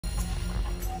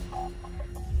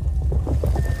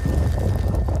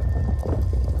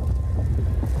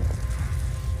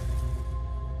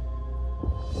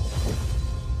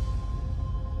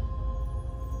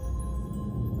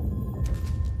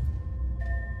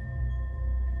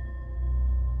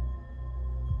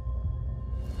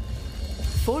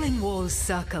Falling walls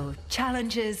circle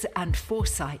challenges and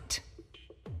foresight.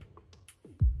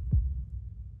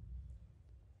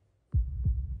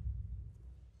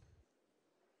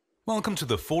 Welcome to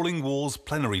the Falling Walls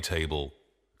Plenary Table,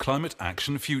 Climate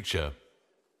Action Future.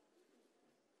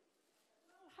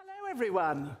 Hello,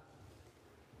 everyone.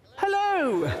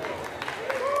 Hello.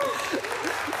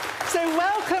 So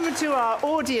welcome to our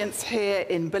audience here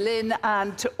in Berlin,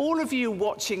 and to all of you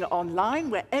watching online,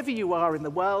 wherever you are in the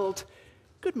world,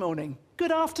 good morning,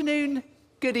 good afternoon,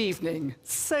 good evening.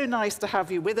 So nice to have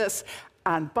you with us.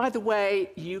 And by the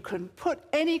way, you can put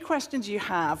any questions you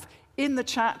have in the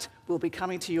chat. We'll be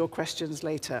coming to your questions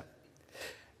later.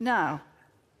 Now,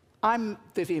 I'm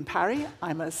Vivienne Parry.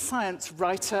 I'm a science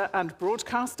writer and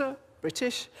broadcaster,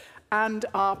 British, and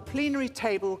our plenary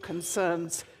table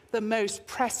concerns the most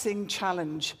pressing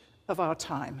challenge of our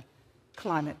time,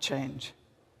 climate change.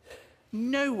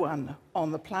 No one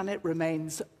on the planet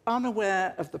remains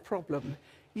unaware of the problem,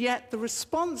 yet the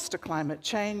response to climate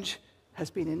change has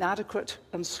been inadequate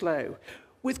and slow.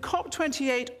 With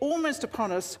COP28 almost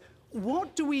upon us,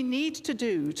 what do we need to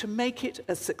do to make it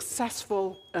as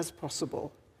successful as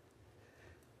possible?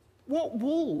 What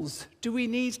walls do we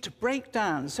need to break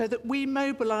down so that we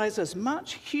mobilize as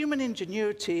much human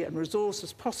ingenuity and resource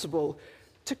as possible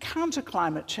to counter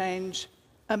climate change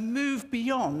and move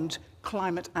beyond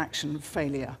climate action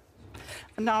failure?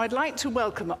 And now I'd like to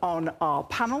welcome on our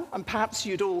panel, and perhaps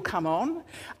you'd all come on.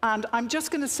 And I'm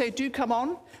just going to say, do come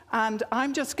on. And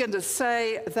I'm just going to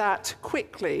say that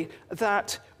quickly,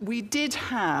 that we did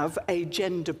have a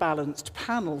gender-balanced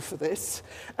panel for this,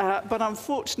 but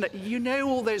unfortunately, you know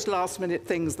all those last-minute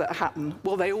things that happen.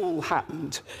 Well, they all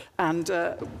happened. And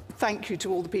thank you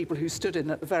to all the people who stood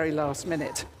in at the very last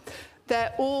minute.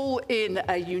 They're all in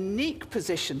a unique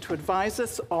position to advise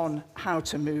us on how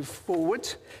to move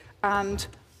forward. And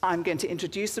I'm going to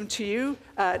introduce them to you.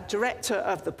 Director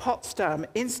of the Potsdam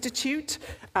Institute,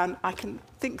 and I can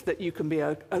think that you can be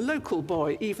a local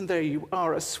boy, even though you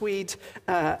are a Swede,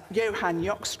 Johan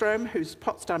Rockström, who's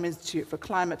Potsdam Institute for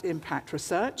Climate Impact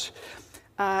Research.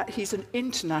 He's an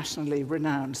internationally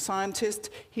renowned scientist.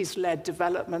 He's led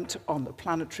development on the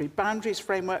planetary boundaries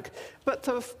framework, but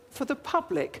for the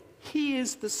public, he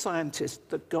is the scientist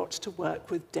that got to work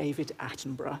with David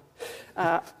Attenborough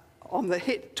on the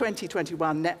hit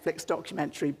 2021 Netflix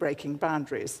documentary Breaking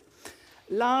Boundaries.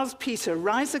 Lars Peter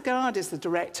Riishøjgaard is the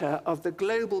director of the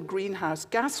Global Greenhouse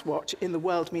Gas Watch in the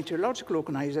World Meteorological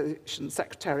Organization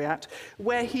Secretariat,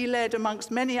 where he led,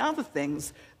 amongst many other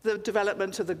things, the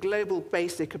development of the Global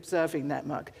Basic Observing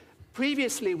Network.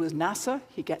 Previously with NASA,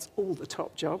 he gets all the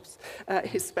top jobs.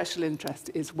 His special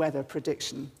interest is weather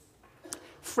prediction.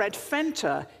 Fred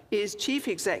Fenter is Chief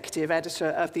Executive Editor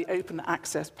of the open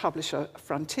access publisher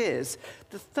Frontiers,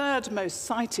 the third most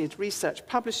cited research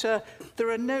publisher. There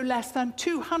are no less than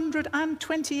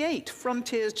 228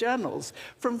 Frontiers journals,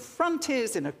 from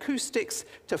Frontiers in acoustics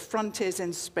to Frontiers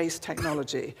in space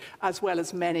technology, as well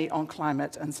as many on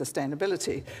climate and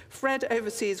sustainability. Fred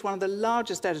oversees one of the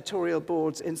largest editorial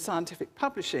boards in scientific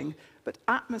publishing, but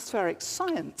atmospheric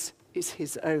science is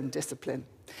his own discipline.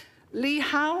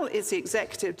 Howell is the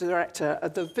executive director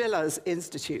of the Villars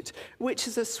Institute, which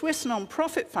is a Swiss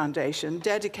non-profit foundation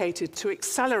dedicated to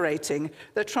accelerating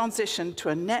the transition to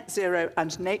a net zero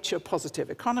and nature-positive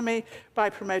economy by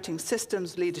promoting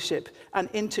systems leadership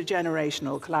and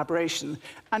intergenerational collaboration.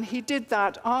 And he did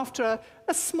that after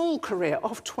a small career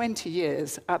of 20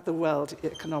 years at the World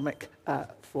Economic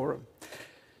Forum.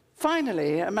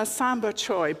 Finally,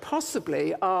 Massamba,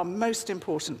 possibly our most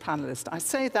important panelist. I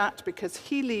say that because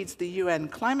he leads the UN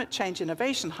Climate Change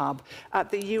Innovation Hub at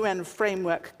the UN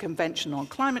Framework Convention on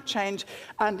Climate Change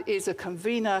and is a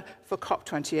convener for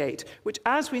COP28, which,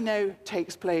 as we know,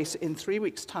 takes place in 3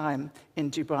 weeks' time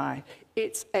in Dubai.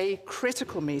 It's a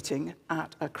critical meeting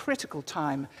at a critical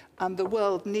time, and the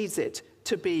world needs it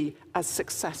to be as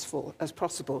successful as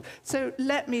possible. So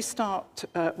let me start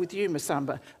with you,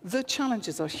 Massamba. The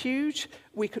challenges are huge.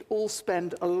 We could all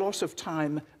spend a lot of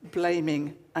time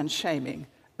blaming and shaming,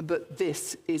 but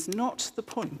this is not the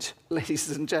point, ladies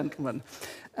and gentlemen.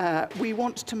 We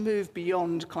want to move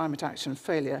beyond climate action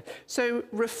failure. So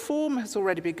reform has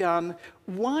already begun.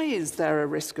 Why is there a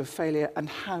risk of failure, and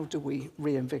how do we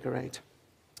reinvigorate?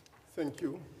 Thank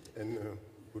you, and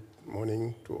good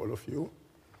morning to all of you.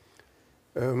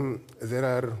 There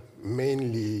are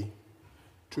mainly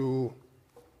two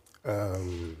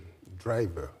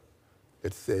driver,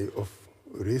 let's say, of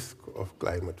risk of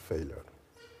climate failure.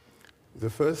 The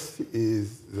first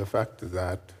is the fact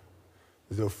that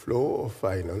the flow of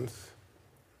finance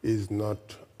is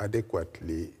not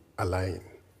adequately aligned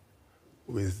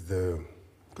with the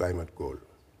climate goal.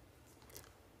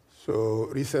 So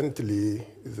recently,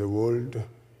 the World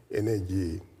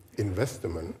Energy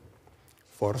Investment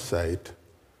Foresight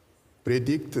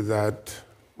predict that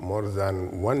more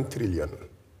than $1 trillion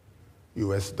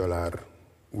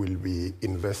will be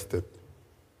invested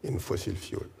in fossil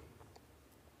fuel.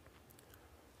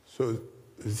 So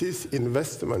this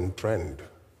investment trend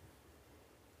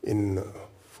in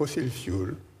fossil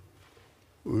fuel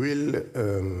will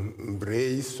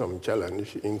raise some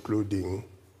challenge, including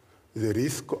the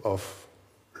risk of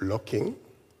locking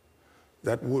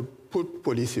that would put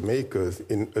policymakers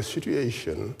in a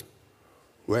situation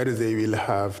where they will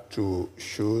have to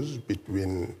choose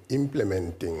between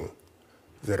implementing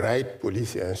the right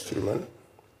policy instrument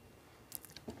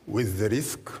with the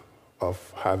risk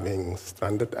of having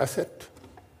stranded asset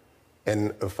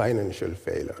and a financial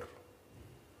failure,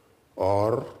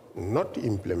 or not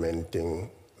implementing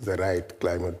the right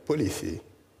climate policy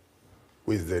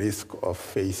with the risk of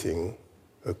facing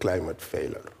a climate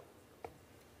failure.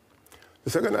 The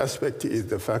second aspect is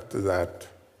the fact that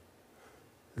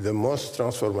the most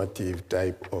transformative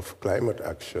type of climate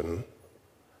action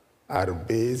are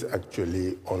based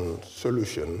actually on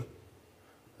solutions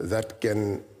that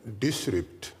can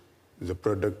disrupt the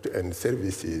product and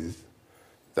services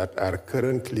that are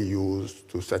currently used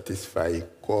to satisfy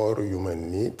core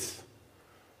human needs,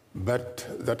 but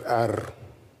that are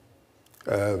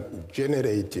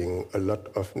generating a lot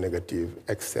of negative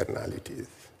externalities.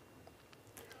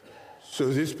 So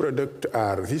these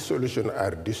solutions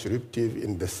are disruptive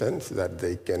in the sense that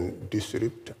they can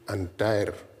disrupt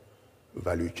entire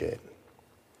value chain.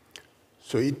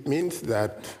 So it means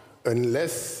that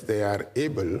unless they are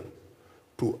able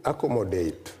to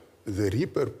accommodate the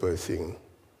repurposing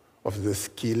of the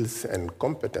skills and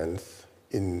competence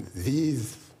in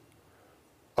these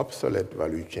obsolete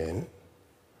value chain,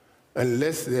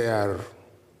 unless they are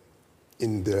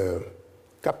in the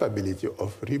capability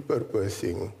of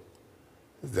repurposing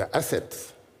the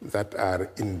assets that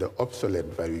are in the obsolete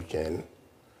value chain,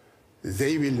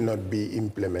 they will not be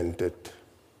implemented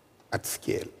at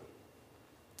scale.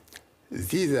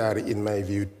 These are, in my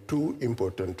view, two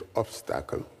important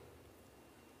obstacles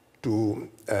to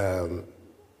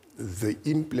the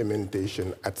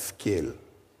implementation at scale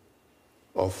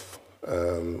of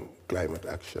climate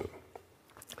action.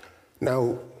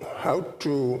 Now, how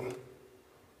to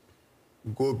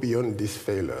go beyond this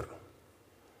failure?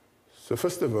 So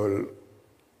first of all,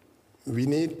 we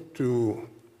need to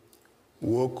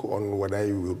work on what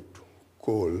I would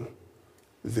call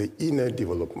the inner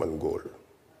development goal.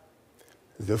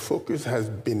 The focus has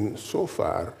been so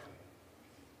far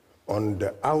on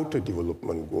the outer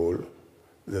development goal,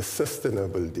 the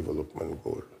sustainable development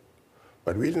goal.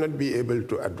 But we'll not be able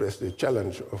to address the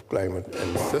challenge of climate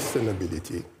and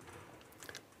sustainability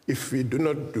if we do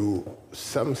not do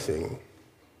something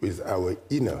with our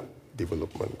inner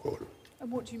development goal.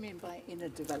 And what do you mean by inner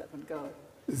development goal?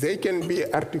 They can be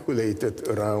articulated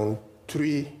around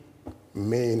three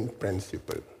main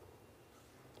principles: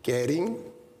 caring,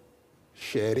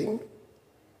 sharing,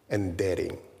 and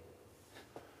daring.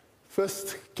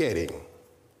 First, caring.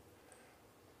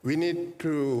 We need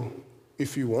to,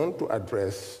 if you want to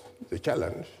address the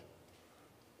challenge,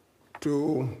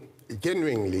 to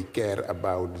genuinely care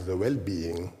about the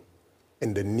well-being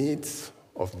and the needs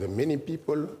of the many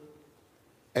people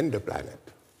and the planet.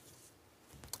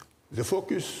 The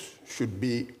focus should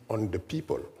be on the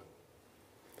people.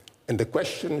 And the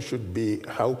question should be,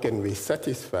 how can we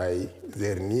satisfy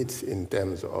their needs in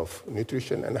terms of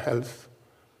nutrition and health,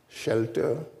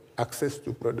 shelter, access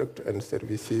to products and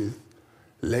services,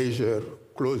 leisure,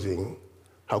 clothing?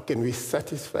 How can we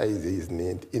satisfy these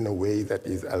needs in a way that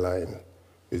is aligned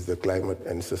with the climate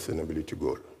and sustainability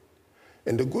goal?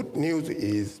 And the good news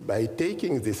is, by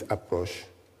taking this approach,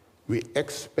 we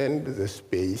expand the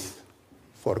space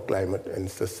for climate and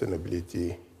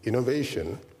sustainability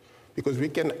innovation, because we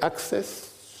can access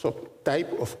some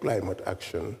type of climate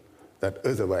action that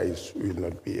otherwise we will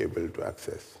not be able to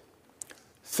access.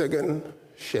 Second,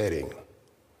 sharing.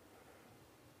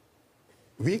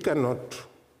 We cannot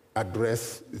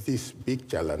address this big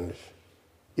challenge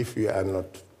if we are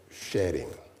not sharing.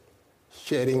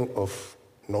 Sharing of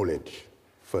knowledge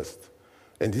first.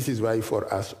 And this is why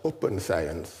for us open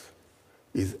science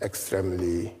is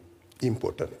extremely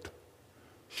important.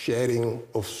 Sharing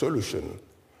of solution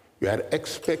We are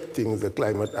expecting the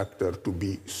climate actor to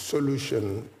be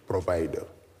solution provider.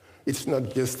 It's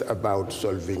not just about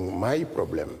solving my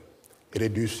problem,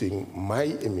 reducing my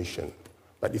emission,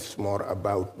 but it's more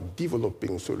about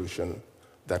developing solutions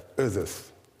that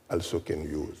others also can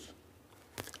use.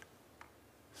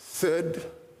 Third,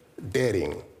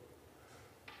 daring.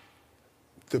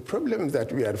 The problem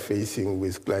that we are facing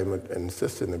with climate and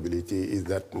sustainability is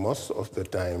that most of the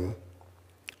time,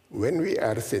 when we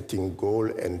are setting goal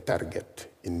and target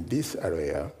in this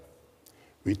area,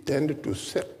 we tend to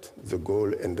set the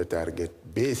goal and the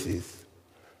target basis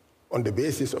on the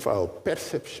basis of our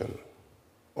perception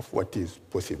of what is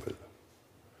possible,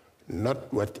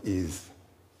 not what is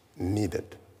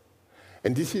needed.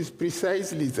 And this is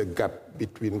precisely the gap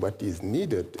between what is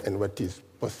needed and what is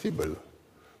possible,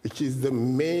 which is the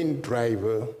main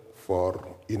driver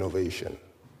for innovation.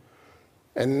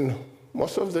 And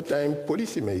most of the time,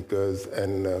 policymakers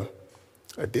and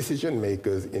decision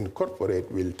makers in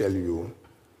corporate will tell you,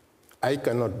 I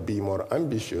cannot be more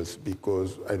ambitious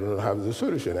because I don't have the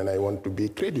solution and I want to be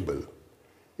credible.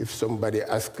 If somebody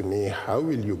asks me, how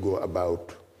will you go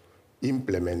about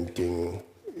implementing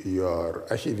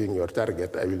achieving your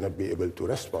target, I will not be able to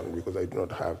respond because I do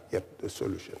not have yet the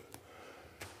solution.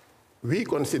 We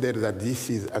consider that this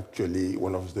is actually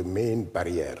one of the main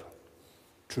barriers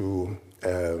to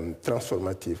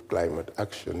transformative climate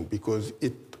action because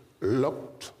it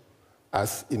locked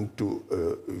us into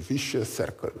a vicious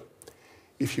circle.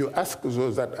 If you ask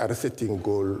those that are setting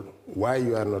goals why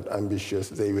you are not ambitious,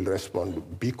 they will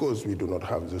respond, because we do not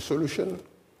have the solution.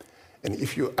 And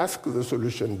if you ask the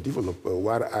solution developer,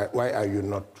 why are you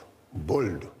not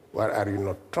bold? Why are you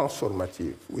not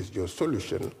transformative with your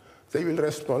solution? They will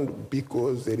respond,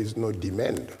 because there is no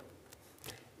demand.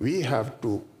 We have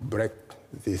to break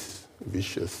this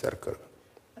vicious circle.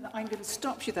 And I'm going to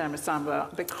stop you there,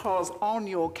 Massamba, because on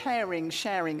your caring,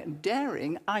 sharing, and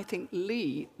daring, I think,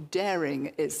 Lee,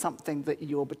 daring is something that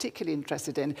you're particularly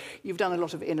interested in. You've done a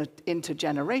lot of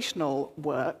intergenerational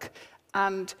work,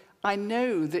 and I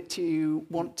know that you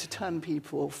want to turn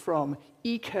people from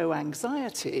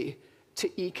eco-anxiety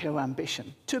to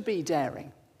eco-ambition, to be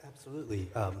daring. Absolutely.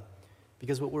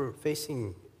 Because what we're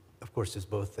facing, of course, is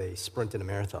both a sprint and a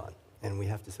marathon, and we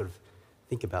have to sort of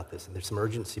think about this. And there's some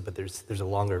urgency, but there's a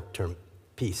longer-term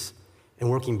piece. And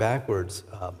working backwards,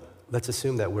 let's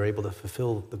assume that we're able to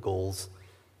fulfill the goals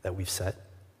that we've set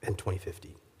in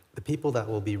 2050. The people that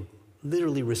will be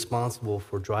literally responsible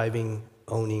for driving,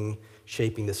 owning,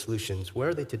 shaping the solutions, where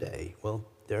are they today? Well,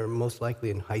 they're most likely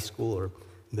in high school or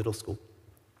middle school.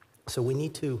 So we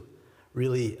need to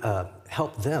really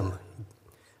help them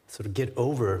sort of get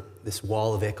over this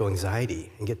wall of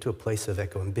eco-anxiety and get to a place of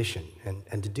eco-ambition.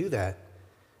 And to do that,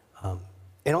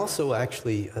 and also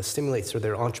actually stimulate sort of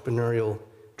their entrepreneurial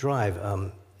drive.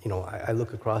 You know, I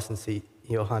look across and see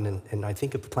Johan, and I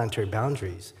think of the planetary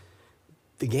boundaries.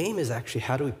 The game is actually,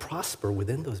 how do we prosper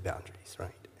within those boundaries,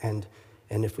 right? And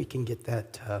if we can get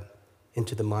that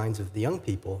into the minds of the young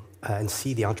people and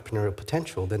see the entrepreneurial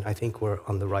potential, then I think we're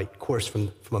on the right course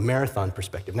from a marathon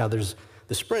perspective. Now, there's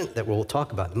the sprint that we'll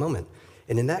talk about in a moment.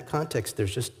 And in that context,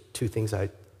 there's just two things I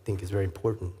think is very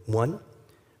important. One,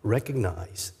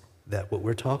 recognize that what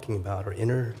we're talking about are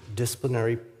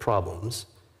interdisciplinary problems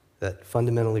that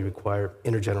fundamentally require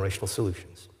intergenerational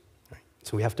solutions. Right?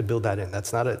 So we have to build that in.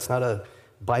 It's not a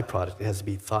byproduct. It has to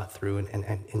be thought through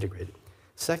and integrated.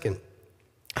 Second,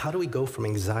 how do we go from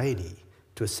anxiety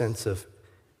to a sense of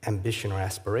ambition or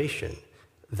aspiration?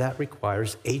 That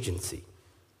requires agency,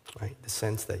 right? The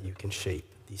sense that you can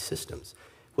shape these systems.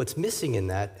 What's missing in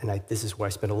that, and this is where I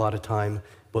spend a lot of time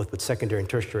both with secondary and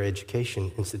tertiary education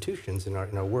institutions in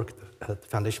our work at the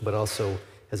foundation, but also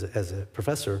as a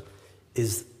professor,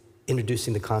 is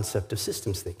introducing the concept of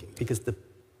systems thinking. Because the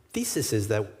thesis is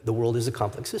that the world is a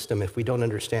complex system. If we don't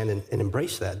understand and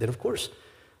embrace that, then of course,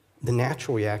 the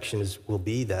natural reaction will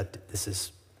be that this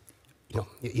is,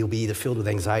 you'll be either filled with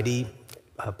anxiety,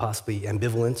 possibly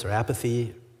ambivalence or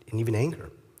apathy, and even anger.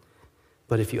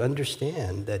 But if you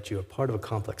understand that you're part of a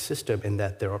complex system and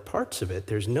that there are parts of it,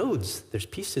 there's nodes, there's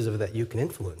pieces of it that you can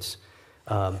influence.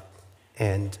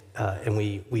 And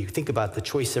we think about the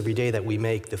choice every day that we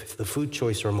make, the food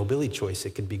choice or a mobility choice.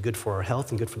 It could be good for our health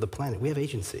and good for the planet. We have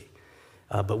agency.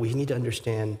 But we need to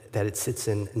understand that it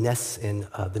nests in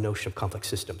the notion of complex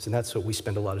systems. And that's what we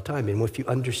spend a lot of time in. If you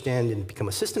understand and become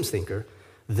a systems thinker,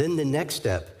 then the next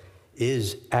step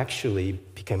is actually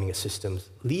becoming a systems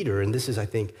leader. And this is, I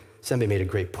think, Sembe made a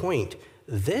great point.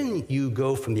 Then you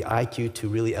go from the IQ to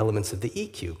really elements of the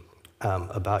EQ,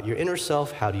 about your inner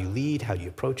self. How do you lead? How do you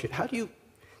approach it? How do you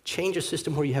change a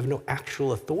system where you have no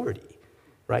actual authority,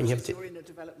 right? And you have to, you're in a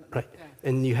development. right? Yeah.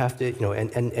 And you have to, you know,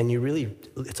 and you really,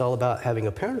 it's all about having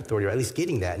apparent authority, or at least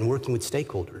getting that, and working with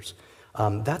stakeholders.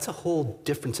 That's a whole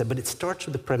different set, but it starts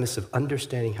with the premise of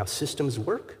understanding how systems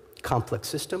work, complex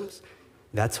systems.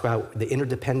 That's how the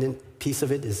interdependent piece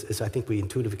of it is I think we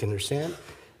intuitively can understand.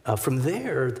 From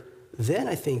there, then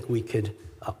I think we could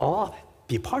all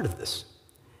be a part of this.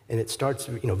 And it starts,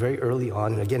 you know, very early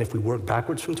on. And again, if we work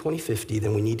backwards from 2050,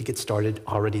 then we need to get started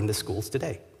already in the schools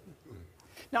today.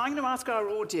 Now, I'm going to ask our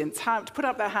audience to put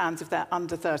up their hands if they're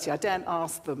under 30. I daren't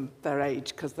ask them their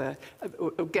age, because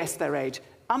or guess their age.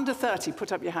 Under 30,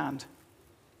 put up your hand.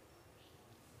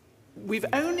 We've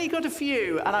only got a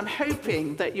few, and I'm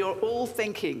hoping that you're all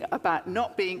thinking about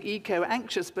not being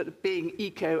eco-anxious, but being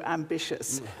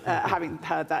eco-ambitious, having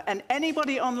heard that. And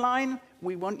anybody online,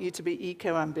 we want you to be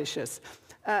eco-ambitious.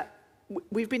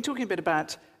 We've been talking a bit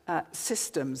about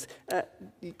systems.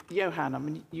 Johan, I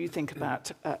mean, you think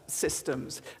about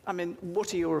systems. I mean,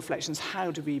 what are your reflections?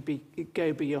 How do we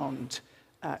go beyond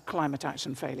climate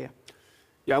action failure?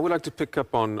 Yeah, I would like to pick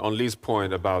up on Lee's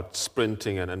point about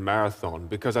sprinting and marathon,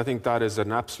 because I think that is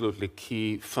an absolutely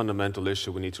key fundamental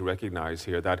issue we need to recognize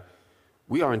here, that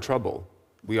we are in trouble.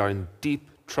 We are in deep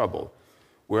trouble.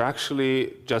 We're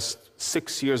actually just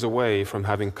 6 years away from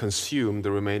having consumed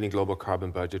the remaining global carbon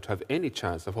budget to have any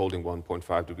chance of holding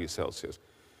 1.5 degrees Celsius.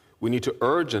 We need to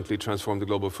urgently transform the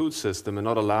global food system and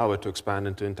not allow it to expand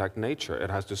into intact nature. It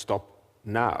has to stop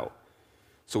now.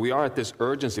 So we are at this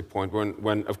urgency point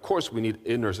when, of course, we need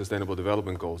inner sustainable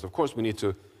development goals. Of course, we need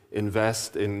to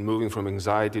invest in moving from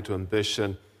anxiety to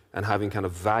ambition and having kind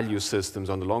of value systems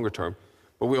on the longer term.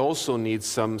 But we also need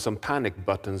some panic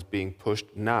buttons being pushed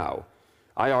now.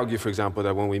 I argue, for example,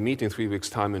 that when we meet in 3 weeks'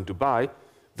 time in Dubai,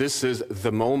 this is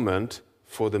the moment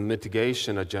for the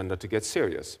mitigation agenda to get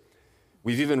serious.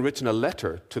 We've even written a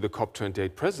letter to the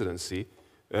COP28 presidency,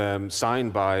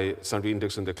 signed by Sandrine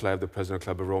Dixon de Clèves, the president of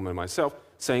Club of Rome, and myself,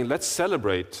 saying, let's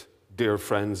celebrate, dear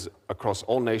friends across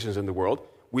all nations in the world.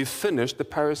 We've finished the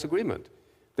Paris Agreement.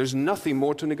 There's nothing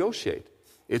more to negotiate.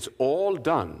 It's all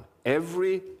done.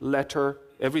 Every letter,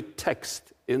 every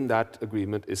text in that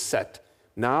agreement is set.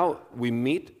 Now we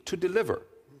meet to deliver.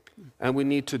 And we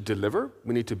need to deliver,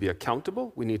 we need to be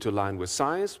accountable, we need to align with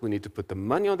science, we need to put the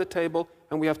money on the table,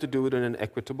 and we have to do it in an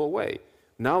equitable way.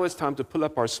 Now it's time to pull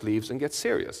up our sleeves and get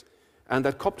serious. And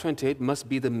that COP28 must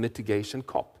be the mitigation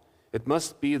COP. It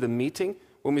must be the meeting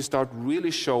when we start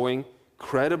really showing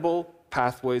credible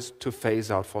pathways to phase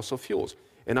out fossil fuels.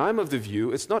 And I'm of the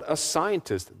view, it's not a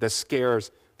scientist that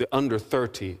scares the under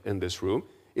 30 in this room.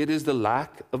 It is the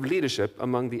lack of leadership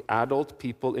among the adult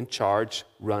people in charge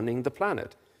running the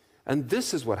planet. And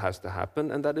this is what has to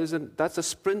happen, and that's a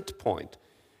sprint point.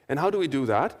 And how do we do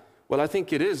that? Well, I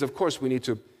think it is, of course, we need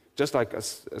to, just like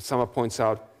Sama points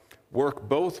out, work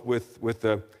both with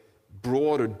the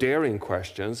broader, daring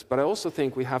questions, but I also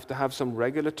think we have to have some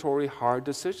regulatory hard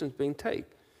decisions being taken.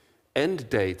 End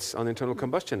dates on internal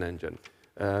combustion engine.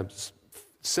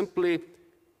 Simply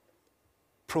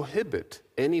prohibit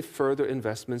any further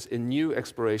investments in new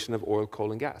exploration of oil,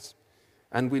 coal, and gas.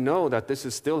 And we know that this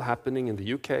is still happening in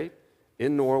the UK,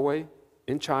 in Norway,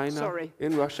 in China,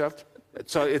 in Russia.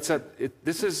 So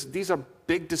these are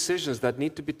big decisions that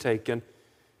need to be taken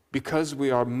because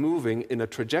we are moving in a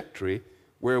trajectory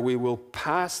where we will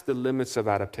pass the limits of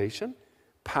adaptation,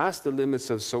 pass the limits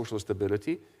of social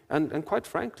stability, and quite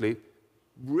frankly,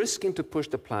 risking to push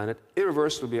the planet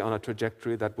irreversibly on a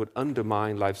trajectory that would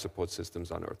undermine life support systems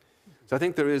on Earth. So I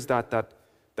think there is that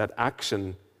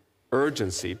action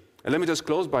urgency. And let me just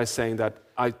close by saying that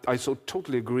I so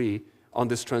totally agree on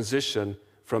this transition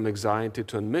from anxiety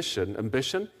to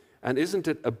ambition. And isn't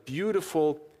it a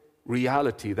beautiful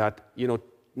reality that,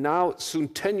 now, soon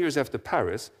 10 years after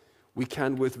Paris, we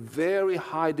can, with very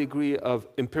high degree of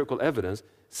empirical evidence,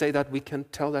 say that we can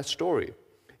tell that story.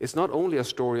 It's not only a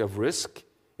story of risk,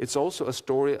 it's also a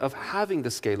story of having the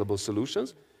scalable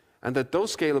solutions, and that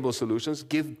those scalable solutions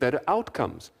give better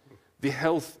outcomes. The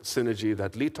health synergy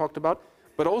that Lee talked about,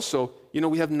 but also,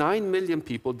 we have 9 million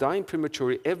people dying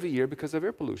prematurely every year because of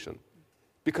air pollution,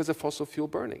 because of fossil fuel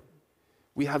burning.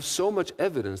 We have so much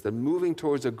evidence that moving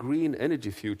towards a green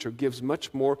energy future gives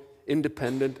much more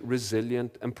independent,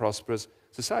 resilient, and prosperous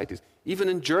societies. Even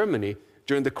in Germany,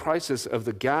 during the crisis of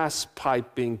the gas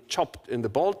pipe being chopped in the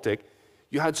Baltic,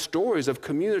 you had stories of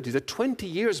communities that 20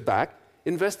 years back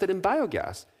invested in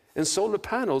biogas and solar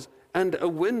panels and a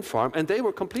wind farm, and they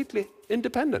were completely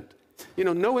independent.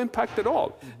 No impact at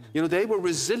all. They were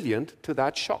resilient to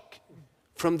that shock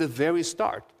from the very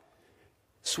start.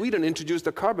 Sweden introduced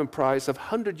a carbon price of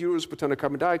 100 euros per ton of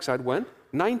carbon dioxide when?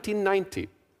 1990.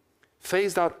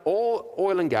 Phased out all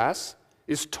oil and gas,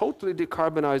 is totally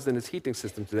decarbonized in its heating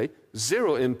system today,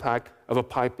 zero impact of a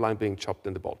pipeline being chopped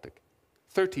in the Baltic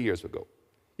 30 years ago.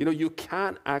 You know, you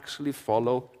can actually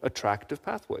follow attractive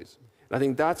pathways. And I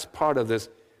think that's part of this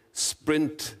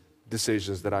sprint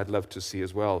decisions that I'd love to see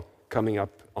as well coming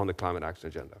up on the climate action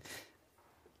agenda.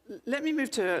 Let me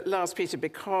move to Lars Peter,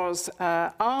 because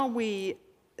are we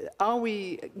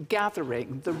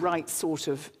gathering the right sort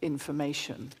of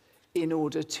information in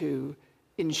order to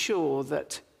ensure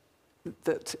that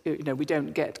we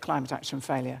don't get climate action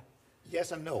failure?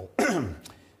 Yes and no.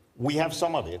 We have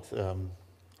some of it.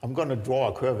 I'm going to draw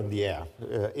a curve in the air.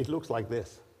 It looks like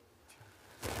this.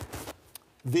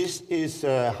 This is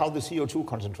how the CO2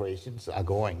 concentrations are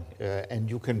going, and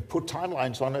you can put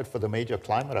timelines on it for the major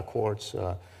climate accords.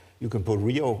 You can put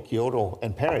Rio, Kyoto,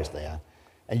 and Paris there,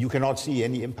 and you cannot see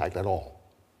any impact at all.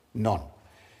 None.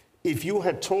 If you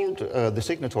had told the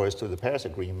signatories to the Paris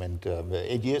Agreement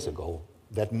 8 years ago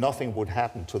that nothing would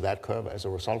happen to that curve as a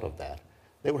result of that,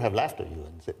 they would have laughed at you,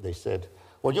 and they said,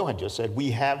 well, Johan just said,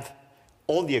 we have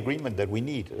all the agreement that we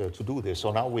need to do this,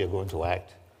 so now we are going to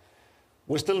act.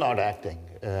 We're still not acting,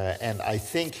 and I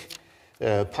think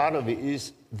part of it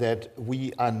is that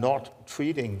we are not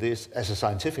treating this as a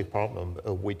scientific problem,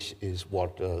 which is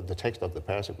what the text of the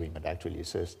Paris Agreement actually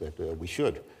says that we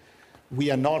should.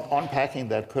 We are not unpacking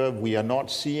that curve. We are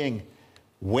not seeing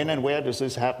when and where does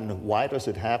this happen, why does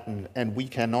it happen, and we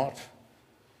cannot.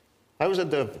 I was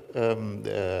at a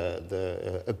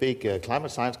big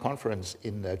climate science conference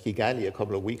in Kigali a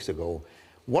couple of weeks ago.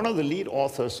 One of the lead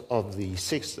authors of the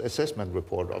 6th assessment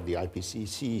report of the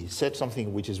IPCC said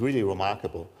something which is really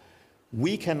remarkable.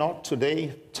 We cannot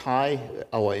today tie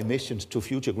our emissions to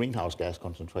future greenhouse gas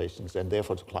concentrations and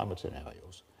therefore to climate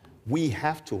scenarios. We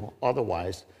have to,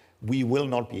 otherwise we will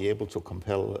not be able to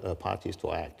compel parties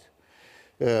to act.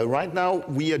 Right now,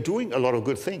 we are doing a lot of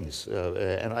good things,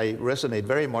 and I resonate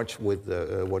very much with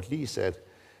what Lee said.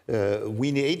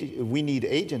 We need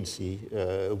agency,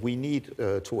 we need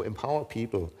to empower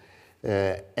people,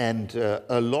 and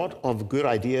a lot of good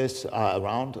ideas are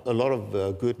around, a lot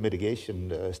of good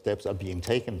mitigation steps are being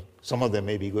taken. Some of them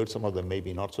may be good, some of them may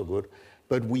be not so good,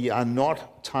 but we are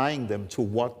not tying them to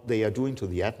what they are doing to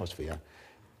the atmosphere.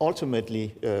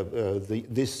 Ultimately,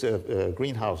 this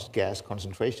greenhouse gas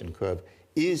concentration curve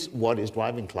is what is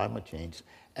driving climate change.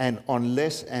 And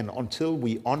unless and until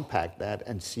we unpack that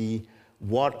and see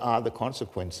what are the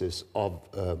consequences of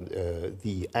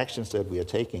the actions that we are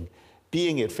taking,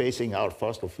 being it phasing out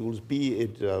fossil fuels, be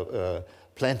it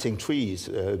planting trees,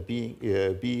 be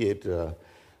it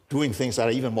doing things that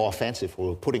are even more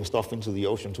fanciful, putting stuff into the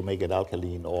ocean to make it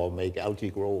alkaline or make algae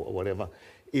grow or whatever.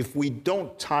 If we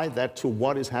don't tie that to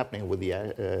what is happening with the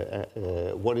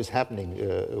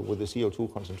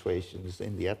CO2 concentrations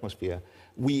in the atmosphere,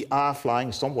 we are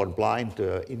flying somewhat blind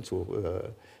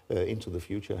into the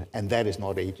future, and that is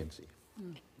not agency.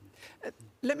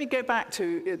 Let me go back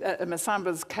to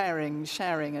Massamba's caring,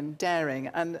 sharing, and daring,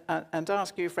 and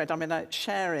ask you, Fred. I mean,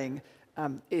 sharing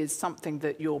is something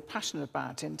that you're passionate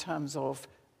about in terms of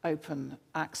open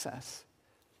access.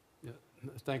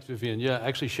 Thanks, Vivienne. Yeah,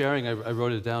 actually sharing, I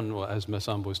wrote it down as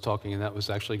Massamba was talking, and that was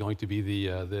actually going to be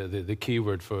the key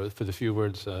word for the few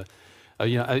words. So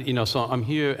I'm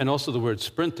here, and also the word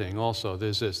sprinting also.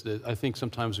 There's this, I think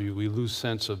sometimes we lose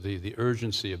sense of the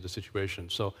urgency of the situation.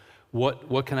 So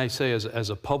what can I say as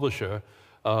a publisher?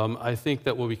 I think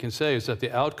that what we can say is that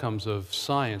the outcomes of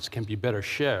science can be better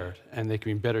shared, and they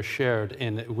can be better shared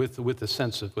with a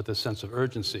sense of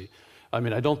urgency. I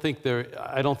mean, I don't think there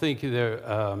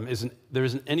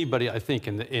isn't anybody, I think,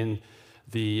 in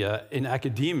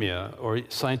academia or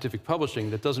scientific publishing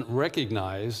that doesn't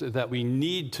recognize that we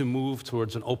need to move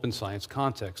towards an open science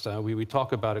context. We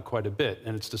talk about it quite a bit,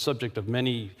 and it's the subject of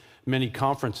many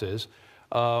conferences.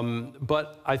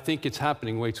 But I think it's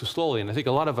happening way too slowly, and I think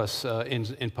a lot of us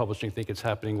in publishing think it's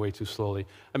happening way too slowly.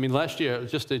 I mean, last year,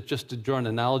 just to draw an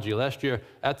analogy, last year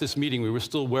at this meeting we were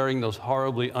still wearing those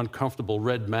horribly uncomfortable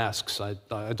red masks. I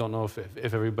don't know if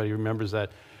everybody remembers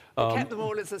that. We kept them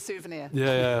all as a souvenir.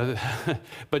 Yeah.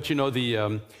 But you know,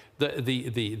 the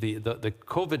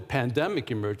COVID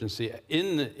pandemic emergency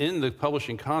in the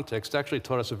publishing context actually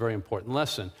taught us a very important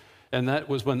lesson. And that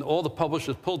was when all the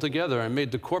publishers pulled together and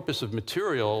made the corpus of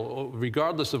material,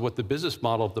 regardless of what the business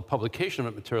model of the publication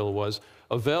of that material was,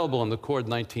 available in the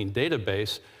CORD-19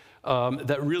 database,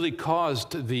 that really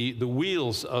caused the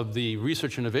wheels of the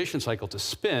research innovation cycle to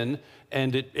spin,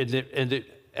 and it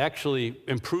actually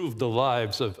improved the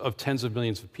lives of tens of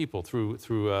millions of people through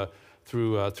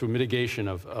mitigation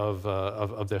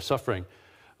of their suffering.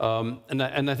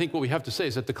 And I think what we have to say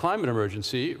is that the climate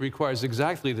emergency requires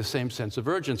exactly the same sense of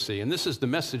urgency. And this is the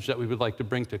message that we would like to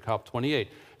bring to COP28,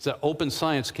 is that open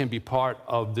science can be part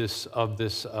of this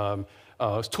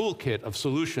toolkit of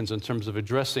solutions in terms of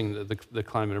addressing the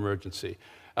climate emergency.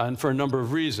 And for a number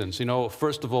of reasons. You know,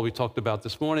 first of all, we talked about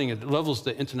this morning, it levels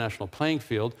the international playing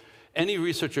field. Any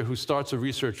researcher who starts a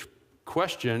research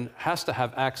question has to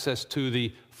have access to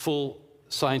the full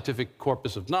scientific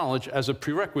corpus of knowledge as a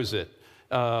prerequisite.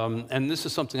 And this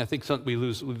is something I think we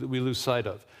lose sight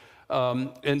of.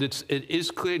 And it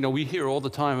is clear, you know, we hear all the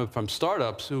time from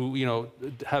startups who, you know,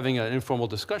 having an informal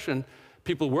discussion,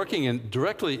 people working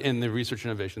directly in the research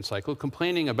innovation cycle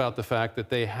complaining about the fact that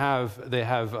they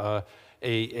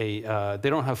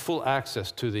don't have full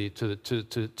access to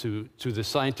the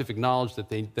scientific knowledge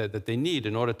that they need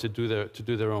in order to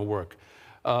do their own work.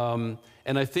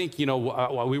 And I think, you know,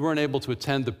 while we weren't able to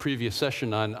attend the previous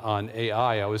session on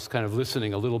AI, I was kind of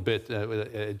listening a little bit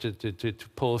to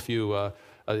pull a few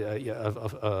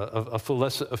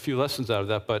lessons out of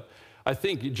that. But I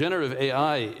think generative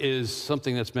AI is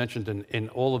something that's mentioned in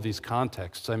all of these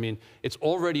contexts. I mean, it's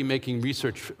already making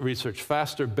research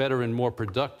faster, better, and more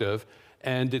productive.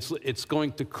 And it's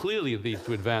going to clearly lead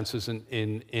to advances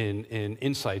in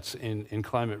insights in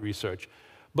climate research.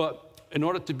 But in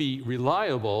order to be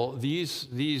reliable,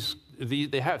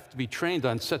 they have to be trained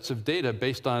on sets of data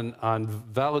based on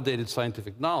validated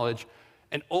scientific knowledge,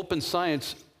 and open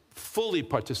science fully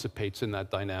participates in that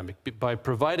dynamic by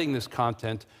providing this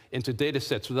content into data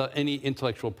sets without any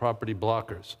intellectual property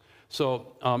blockers. So,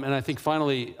 and I think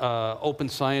finally, open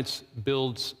science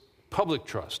builds public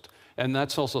trust. And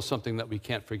that's also something that we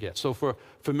can't forget. So for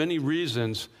many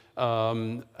reasons, we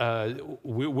will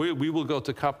go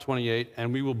to COP28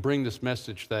 and we will bring this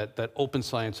message that open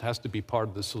science has to be part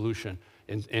of the solution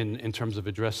in terms of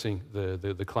addressing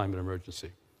the climate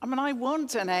emergency. I mean, I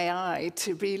want an AI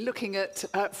to be looking at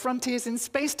frontiers in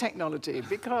space technology,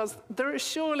 because there are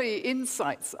surely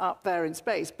insights up there in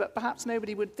space, but perhaps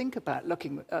nobody would think about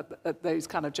looking at those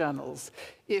kind of journals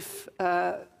if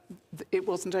it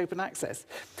wasn't open access.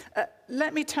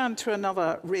 Let me turn to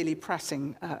another really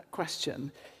pressing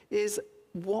question, is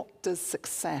what does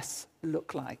success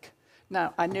look like?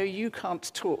 Now, I know you can't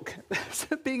talk,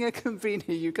 so being a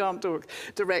convener, you can't talk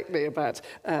directly about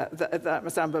that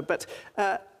Massamba, but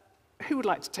who would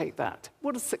like to take that?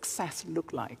 What does success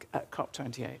look like at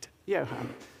COP28?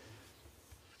 Johan.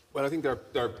 Well, I think there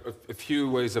are a few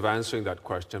ways of answering that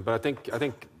question, but I think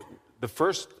the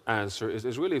first answer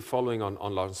is really following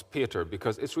on Lars Peter,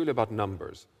 because it's really about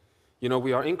numbers. You know,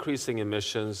 we are increasing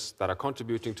emissions that are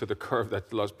contributing to the curve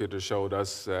that Lars Peter showed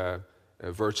us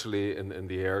virtually in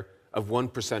the air of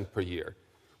 1% per year.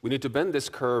 We need to bend this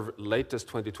curve latest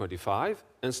 2025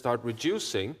 and start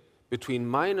reducing between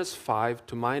 -5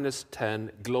 to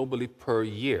 -10 globally per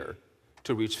year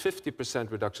to reach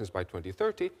 50% reductions by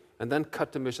 2030, and then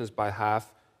cut emissions by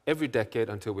half every decade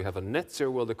until we have a net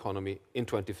zero world economy in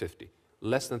 2050,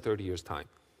 less than 30 years' time.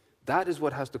 That is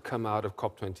what has to come out of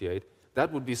COP28.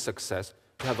 That would be success,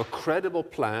 to have a credible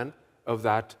plan of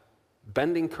that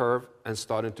bending curve and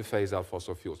starting to phase out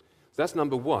fossil fuels. So that's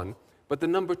number one. But the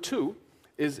number two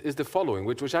is the following,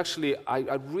 which actually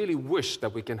I really wish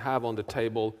that we can have on the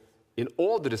table in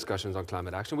all the discussions on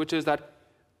climate action, which is that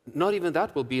not even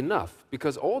that will be enough,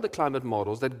 because all the climate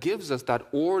models that gives us that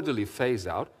orderly phase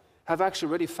out have actually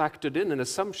already factored in an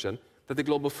assumption that the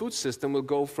global food system will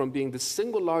go from being the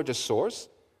single largest source,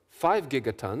 5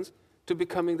 gigatons, to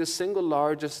becoming the single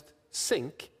largest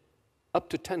sink, up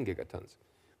to 10 gigatons.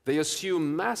 They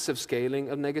assume massive scaling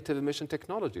of negative emission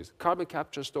technologies, carbon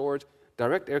capture and storage,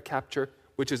 direct air capture,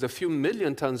 which is a few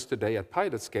million tons today at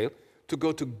pilot scale, to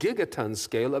go to gigaton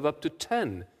scale of up to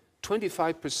 10,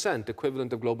 25%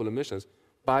 equivalent of global emissions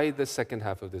by the second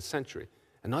half of this century.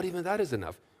 And not even that is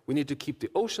enough. We need to keep the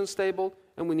ocean stable,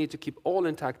 and we need to keep all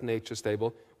intact nature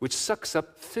stable, which sucks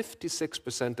up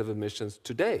 56% of emissions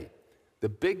today, the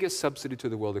biggest subsidy to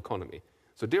the world economy.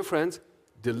 So, dear friends,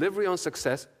 delivery on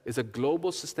success is a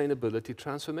global sustainability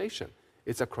transformation.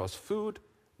 It's across food,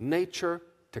 nature,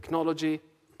 technology,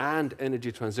 and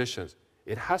energy transitions.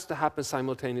 It has to happen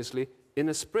simultaneously in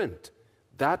a sprint.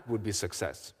 That would be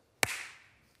success.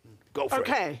 Go for it.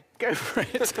 Okay, go for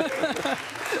it.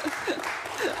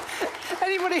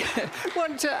 Anybody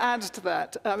want to add to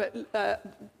that?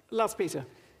 Lars Peter.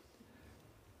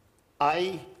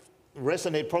 I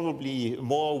resonate probably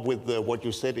more with what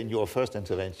you said in your first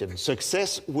intervention.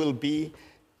 Success will be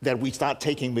that we start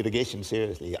taking mitigation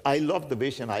seriously. I love the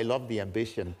vision, I love the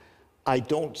ambition. I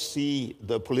don't see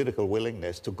the political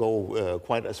willingness to go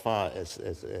quite as far as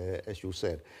you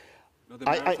said. No, the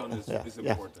marathon is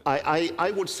important.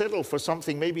 I would settle for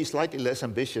something maybe slightly less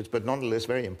ambitious, but nonetheless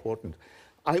very important.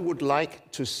 I would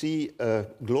like to see a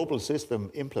global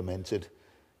system implemented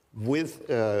with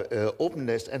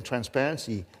openness and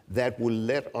transparency that will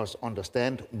let us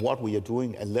understand what we are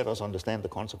doing and let us understand the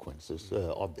consequences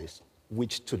of this,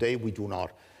 which today we do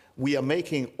not. We are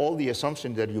making all the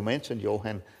assumptions that you mentioned,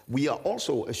 Johan. We are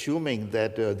also assuming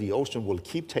that the ocean will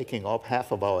keep taking up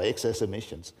half of our excess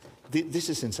emissions. This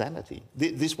is insanity.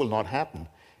 This will not happen.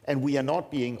 And we are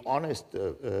not being honest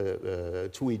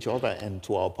to each other and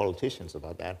to our politicians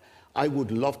about that. I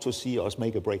would love to see us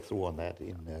make a breakthrough on that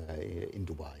in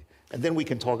Dubai. And then we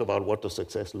can talk about what the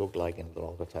success looked like in the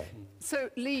longer time. So,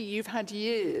 Lee, you've had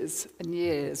years and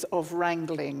years of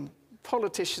wrangling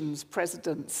politicians,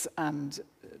 presidents, and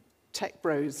tech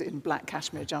bros in black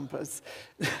cashmere jumpers.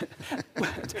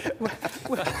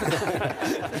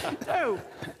 No.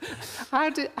 How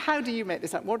do you make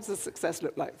this happen? What does the success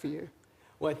look like for you?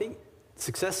 Well, I think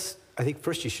success,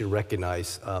 first you should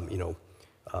recognize,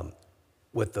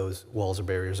 what those walls or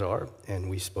barriers are, and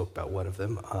we spoke about one of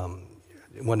them.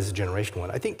 One is a generational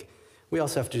one. I think we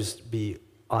also have to just be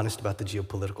honest about the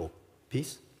geopolitical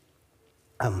piece.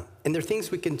 And there are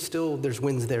things we can still, there's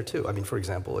wins there too. For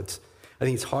example, I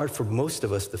think it's hard for most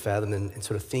of us to fathom and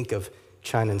sort of think of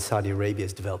China and Saudi Arabia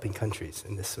as developing countries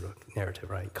in this sort of narrative,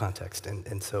 right, context.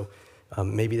 And so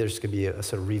maybe there's going to be a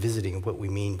sort of revisiting of what we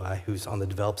mean by who's on the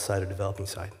developed side or developing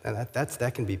side. And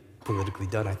that can be politically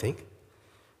done, I think.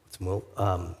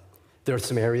 There are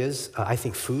some areas, I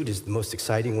think food is the most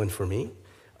exciting one for me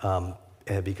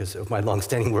because of my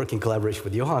long-standing work in collaboration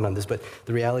with Johan on this, but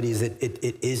the reality is that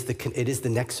it is the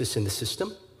nexus in the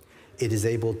system. It is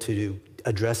able to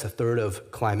address a third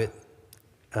of climate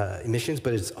emissions,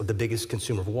 but it's the biggest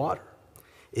consumer of water.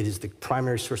 It is the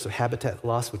primary source of habitat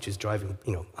loss, which is driving,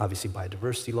 obviously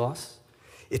biodiversity loss.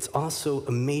 It's also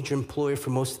a major employer for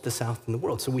most of the South in the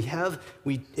world. So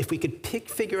if we could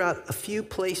figure out a few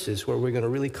places where we're going to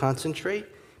really concentrate,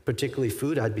 particularly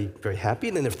food, I'd be very happy.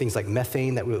 And then there are things like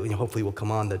methane that will, hopefully will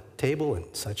come on the table and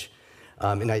such.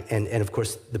 And of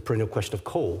course, the perennial question of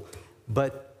coal.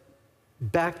 But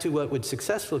back to what would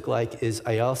success look like is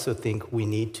I also think we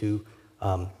need to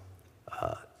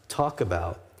talk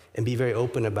about and be very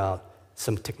open about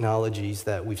some technologies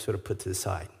that we've sort of put to the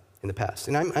side in the past.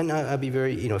 And I'll be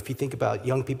very, if you think about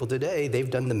young people today, they've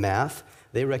done the math.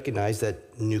 They recognize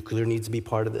that nuclear needs to be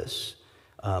part of this.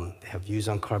 They have views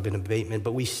on carbon abatement,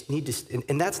 but we need to,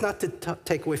 and that's not to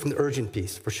take away from the urgent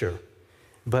piece, for sure.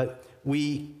 But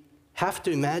we have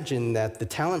to imagine that the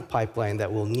talent pipeline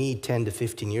that we'll need 10 to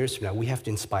 15 years from now, we have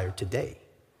to inspire today.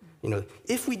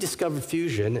 If we discovered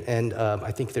fusion, and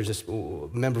I think there's a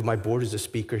member of my board who's a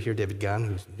speaker here, David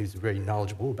Gunn, who's very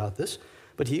knowledgeable about this,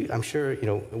 but I'm sure,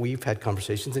 we've had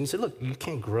conversations, and he said, look, you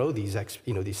can't grow this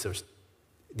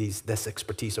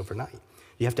expertise overnight.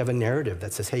 You have to have a narrative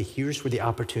that says, hey, here's where the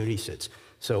opportunity sits.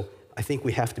 So I think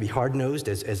we have to be hard-nosed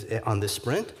as on this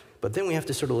sprint, but then we have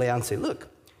to sort of lay out and say, look,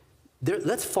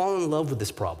 let's fall in love with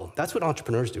this problem. That's what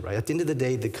entrepreneurs do, right? At the end of the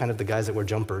day, the guys that wear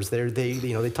jumpers,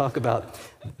 they talk about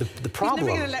the problem.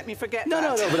 You're never going to let me forget that.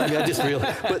 No, but I just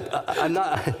realized. But I'm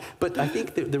not. But I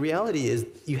think the reality is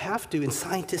you have to, and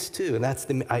scientists too, and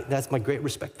that's my great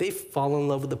respect. They fall in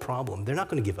love with the problem. They're not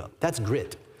going to give up. That's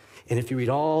grit. And if you read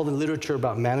all the literature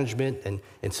about management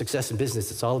and success in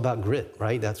business, it's all about grit,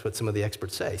 right? That's what some of the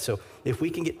experts say. So if we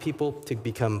can get people to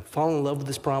fall in love with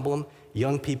this problem,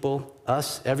 young people,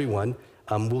 us, everyone,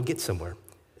 we'll get somewhere.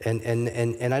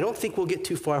 And I don't think we'll get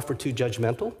too far if we're too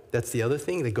judgmental. That's the other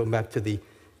thing. They go back to the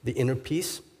inner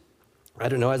peace. I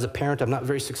don't know, as a parent, I'm not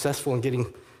very successful in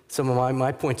getting some of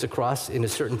my points across in a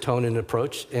certain tone and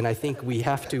approach, and I think we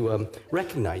have to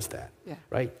recognize that,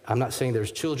 right? I'm not saying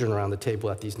there's children around the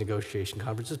table at these negotiation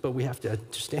conferences, but we have to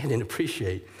understand and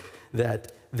appreciate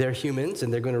that they're humans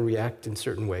and they're going to react in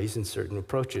certain ways, in certain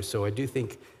approaches. So I do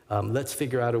think let's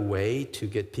figure out a way to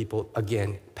get people,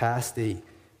 again, past the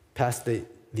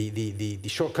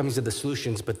shortcomings of the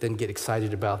solutions, but then get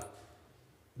excited about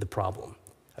the problem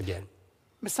again.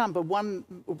 Massamba,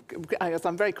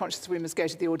 I'm very conscious we must go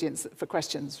to the audience for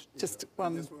questions. Just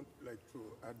one. I just would like to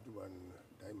add one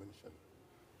dimension.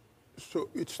 So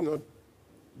it's not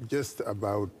just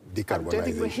about decarbonization. I don't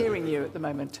think we're hearing you at the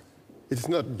moment. It's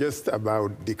not just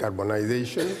about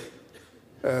decarbonization.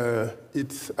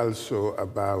 It's also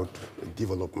about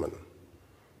development.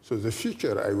 So the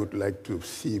future I would like to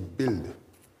see build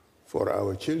for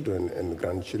our children and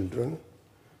grandchildren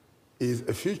is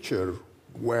a future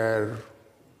where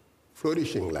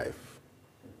flourishing life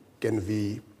can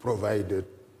be provided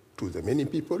to the many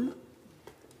people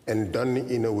and done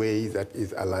in a way that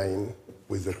is aligned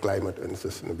with the climate and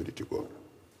sustainability goal.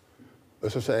 A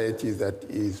society that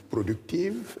is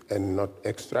productive and not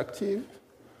extractive,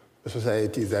 a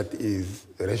society that is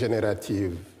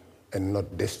regenerative and not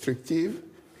destructive,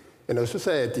 and a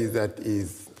society that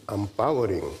is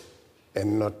empowering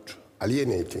and not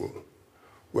alienating,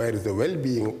 where the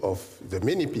well-being of the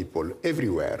many people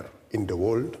everywhere in the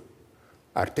world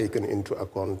are taken into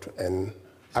account and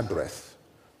addressed,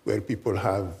 where people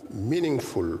have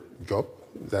meaningful job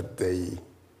that they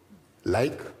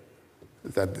like,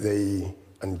 that they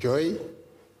enjoy,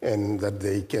 and that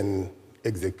they can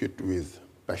execute with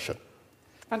passion.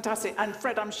 Fantastic. And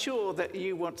Fred, I'm sure that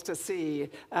you want to see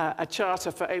a charter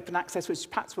for open access, which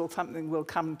perhaps something we'll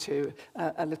come to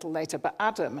a little later. But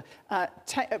Adam,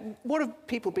 what have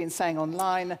people been saying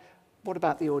online? What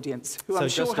about the audience, who I'm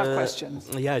sure have questions?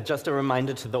 Yeah, just a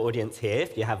reminder to the audience here,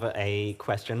 if you have a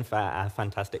question for our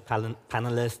fantastic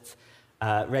panelists,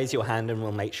 raise your hand and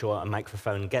we'll make sure a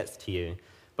microphone gets to you.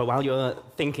 But while you're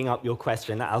thinking up your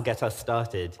question, I'll get us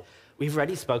started. We've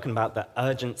already spoken about the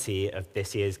urgency of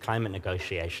this year's climate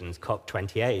negotiations,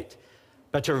 COP28.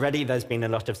 But already there's been a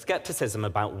lot of skepticism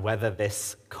about whether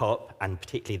this COP, and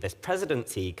particularly this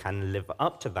presidency, can live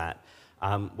up to that,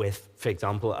 with, for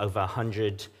example, over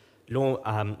 100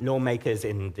 lawmakers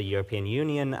in the European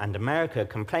Union and America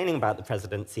complaining about the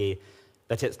presidency,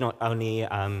 that it's not only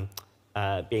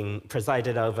being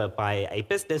presided over by a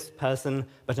business person,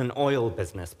 but an oil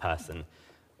business person.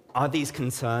 Are these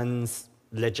concerns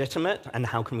legitimate, and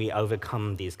how can we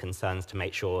overcome these concerns to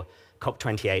make sure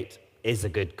COP28 is a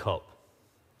good COP?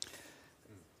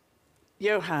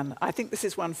 Johan, I think this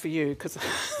is one for you, because...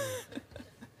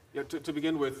 Yeah, to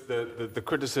begin with, the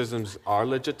criticisms are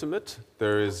legitimate.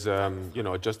 There is, a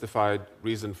justified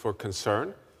reason for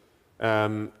concern.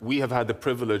 We have had the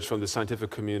privilege from the scientific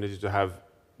community to have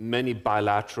many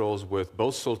bilaterals with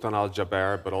both Sultan Al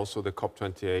Jaber, but also the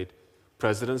COP28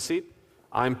 presidency.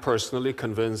 I'm personally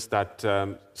convinced that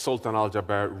Sultan Al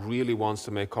Jaber really wants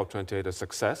to make COP28 a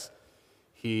success.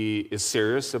 He is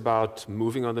serious about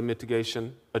moving on the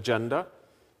mitigation agenda.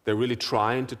 They're really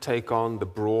trying to take on the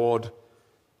broad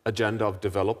agenda of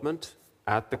development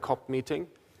at the COP meeting.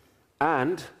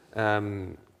 And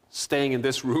staying in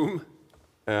this room,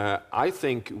 I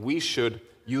think we should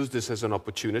use this as an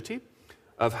opportunity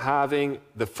of having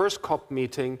the first COP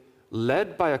meeting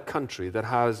led by a country that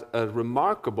has a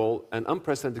remarkable and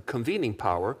unprecedented convening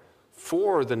power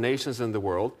for the nations in the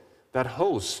world that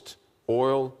host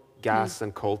oil, gas,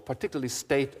 and coal, particularly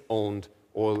state-owned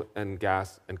oil and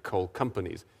gas and coal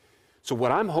companies. So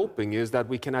what I'm hoping is that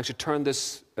we can actually turn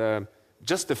this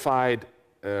justified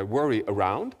worry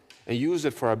around and use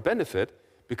it for our benefit,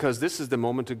 because this is the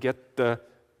moment to get the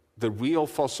real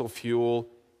fossil fuel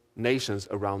nations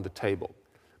around the table.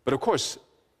 But of course,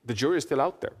 the jury is still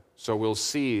out there, so we'll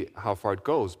see how far it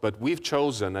goes. But we've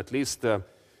chosen, at least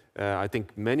I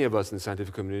think many of us in the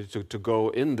scientific community, to go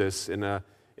in this in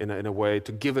a way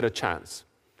to give it a chance,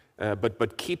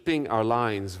 but keeping our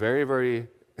lines very, very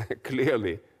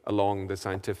clearly along the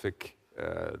scientific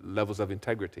levels of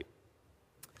integrity.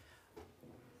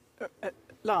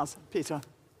 Lars, Peter.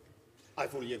 I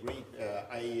fully agree.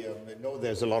 I know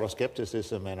there's a lot of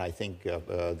skepticism, and I think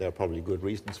there are probably good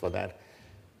reasons for that.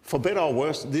 For better or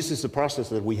worse, this is the process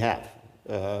that we have,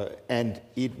 and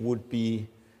it would be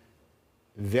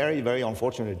very, very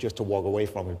unfortunate just to walk away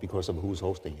from it because of who's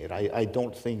hosting it. I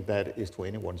don't think that is to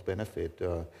anyone's benefit.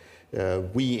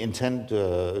 We intend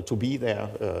to be there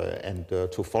and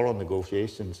to follow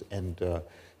negotiations and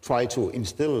try to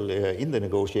instill in the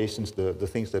negotiations the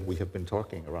things that we have been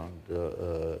talking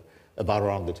about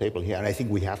around the table here. And I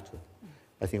think we have to.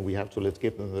 I think we have to. Let's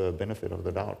give them the benefit of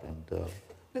the doubt. And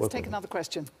let's take another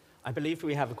question. I believe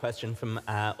we have a question from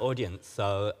our audience,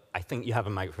 so I think you have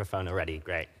a microphone already.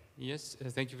 Great. Yes,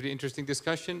 thank you for the interesting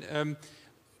discussion.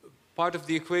 Part of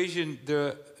the equation,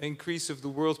 the increase of the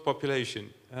world's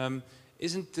population.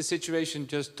 Isn't the situation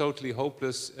just totally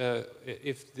hopeless?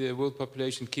 If the world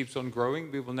population keeps on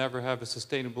growing, we will never have a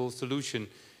sustainable solution.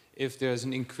 If there's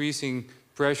an increasing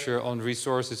pressure on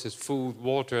resources as food,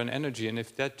 water, and energy, and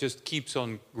if that just keeps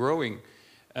on growing,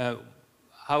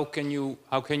 how can you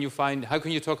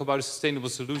talk about a sustainable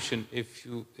solution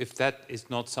if that is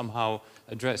not somehow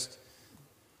addressed?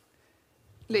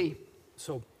 Lee.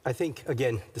 So I think,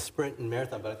 again, the sprint and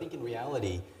marathon, but I think in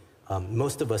reality,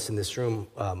 most of us in this room,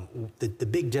 the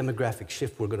big demographic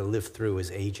shift we're going to live through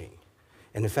is aging.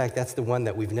 And in fact, that's the one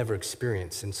that we've never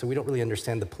experienced. And so we don't really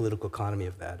understand the political economy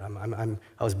of that.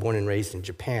 I was born and raised in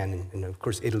Japan, and of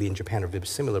course, Italy and Japan are very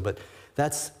similar, but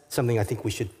that's something I think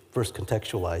we should first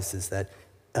contextualize, is that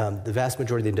the vast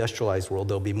majority of the industrialized world,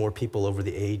 there'll be more people over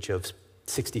the age of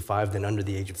 65 than under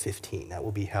the age of 15. That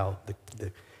will be how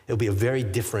it'll be a very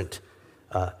different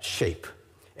shape,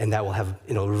 and that will have,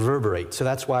 reverberate. So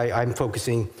that's why I'm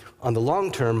focusing on the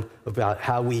long term about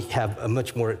how we have a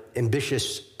much more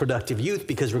ambitious, productive youth,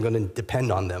 because we're going to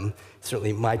depend on them.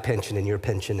 Certainly my pension and your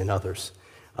pension and others,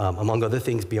 among other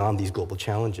things beyond these global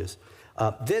challenges.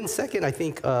 Then second, I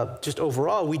think just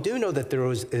overall, we do know that there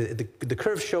was, the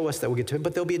curves show us that we'll get to it,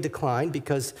 but there'll be a decline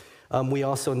because we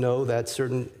also know that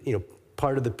certain,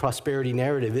 part of the prosperity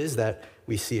narrative is that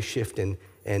we see a shift in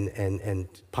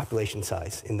population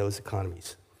size in those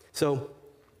economies. So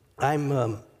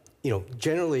I'm,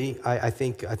 generally, I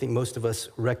think most of us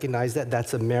recognize that.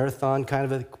 That's a marathon kind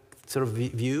of a sort of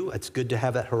view. It's good to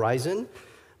have that horizon,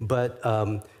 but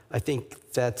I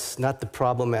think that's not the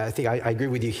problem. I think I agree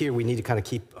with you here. We need to kind of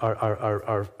keep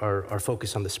our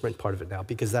focus on the sprint part of it now,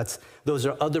 because those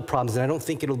are other problems, and I don't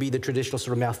think it'll be the traditional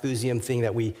sort of Malthusian thing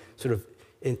that we sort of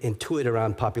intuit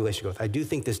around population growth. I do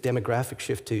think this demographic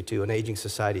shift to an aging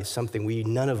society is something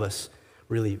none of us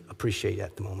really appreciate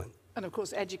at the moment. And of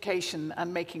course, education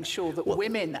and making sure that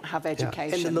women have education.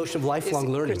 Yeah. And the notion of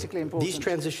lifelong learning. Critically important. These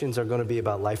transitions are going to be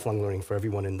about lifelong learning for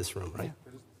everyone in this room, right?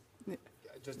 Yeah.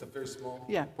 Just a very small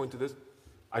Yeah. point to this.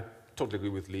 I totally agree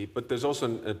with Lee, but there's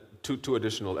also two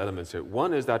additional elements here.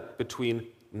 One is that between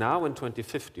now and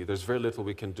 2050, there's very little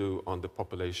we can do on the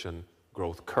population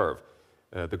growth curve.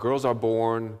 The girls are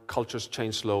born, cultures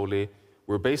change slowly.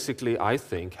 We're basically, I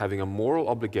think, having a moral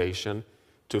obligation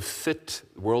to fit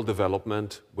world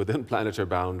development within planetary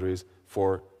boundaries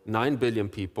for 9 billion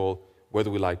people, whether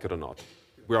we like it or not.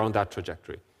 We're on that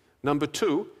trajectory. Number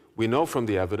two, we know from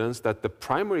the evidence that the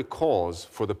primary cause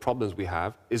for the problems we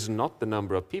have is not the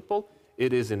number of people,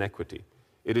 it is inequity.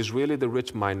 It is really the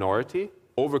rich minority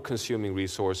over-consuming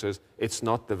resources. It's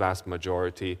not the vast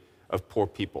majority of poor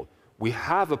people. We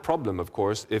have a problem, of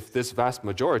course, if this vast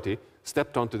majority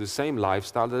stepped onto the same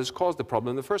lifestyle that has caused the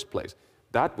problem in the first place.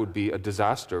 That would be a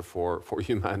disaster for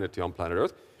humanity on planet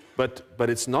Earth. But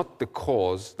it's not the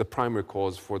cause, the primary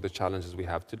cause for the challenges we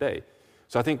have today.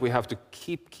 So I think we have to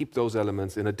keep those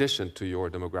elements in addition to your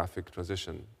demographic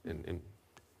transition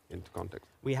into context.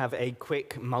 We have a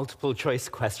quick multiple choice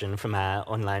question from our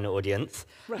online audience.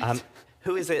 Right.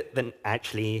 Who is it that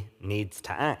actually needs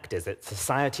to act? Is it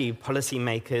society,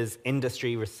 policymakers,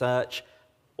 industry, research,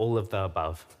 all of the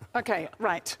above? Okay,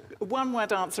 right. One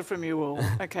word answer from you all.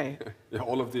 Okay. Yeah,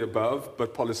 all of the above,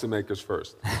 but policymakers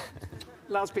first.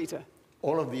 Lars Peter.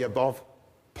 All of the above,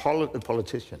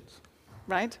 politicians.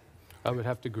 Right? I would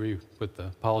have to agree with the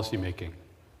policy making.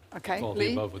 Okay, All Lee?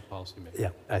 the above with policy making. Yeah,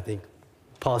 I think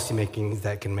policy making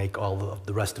that can make all of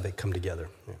the rest of it come together.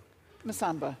 Yeah.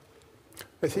 Massamba.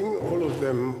 I think all of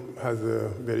them has a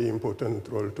very important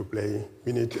role to play.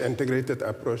 We need an integrated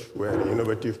approach where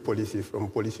innovative policy from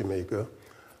policymakers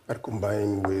are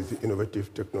combined with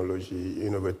innovative technology,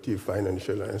 innovative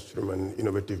financial instrument,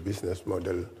 innovative business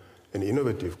model, and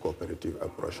innovative cooperative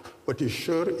approach. What is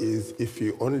sure is if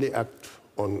we only act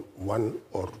on one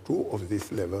or two of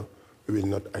these levels, we will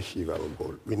not achieve our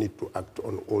goal. We need to act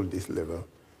on all these levels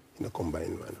in a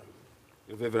combined manner.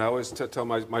 Vivienne, I always tell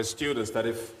my students that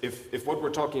if what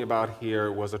we're talking about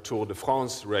here was a Tour de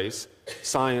France race,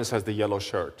 science has the yellow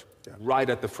shirt, right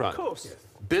at the front. Of course. Yes.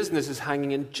 Business is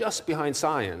hanging in just behind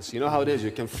science. You know how it is,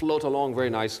 you can float along very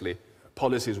nicely.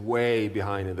 Policy is way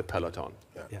behind in the peloton.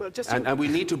 Yeah. Well, just And we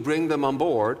need to bring them on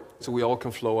board so we all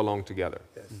can flow along together.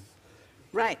 Yes.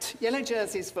 Right, yellow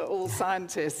jerseys for all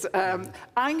scientists.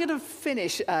 I'm going to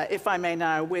finish, if I may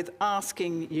now, with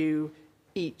asking you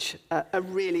each a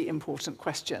really important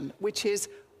question, which is,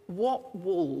 what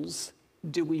walls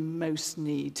do we most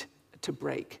need to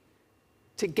break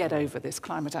to get over this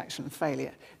climate action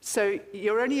failure? So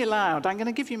you're only allowed, I'm going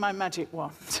to give you my magic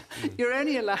wand, you're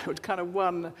only allowed kind of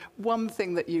one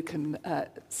thing that you can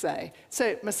say.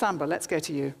 So Massamba, let's go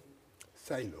to you.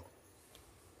 Silo.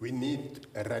 We need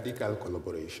a radical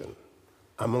collaboration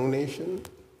among nations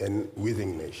and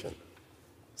within nations.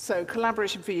 So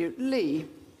collaboration for you. Lee?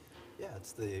 Yeah,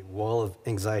 it's the wall of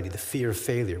anxiety, the fear of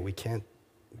failure. We can't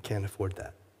afford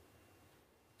that.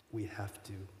 We have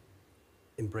to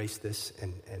embrace this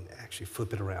and actually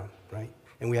flip it around, right?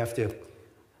 And we have to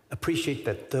appreciate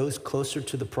that those closer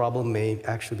to the problem may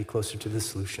actually be closer to the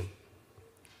solution.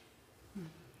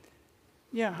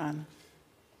 Johan?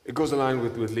 It goes in line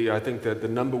with Lee. I think that the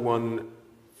number one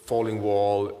falling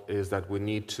wall is that we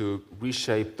need to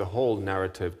reshape the whole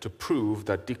narrative to prove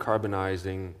that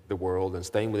decarbonizing the world and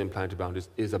staying within planetary boundaries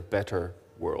is a better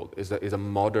world, is a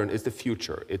modern, is the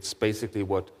future. It's basically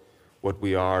what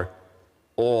we are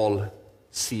all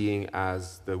seeing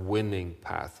as the winning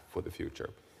path for the future.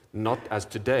 Not as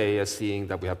today, as seeing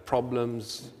that we have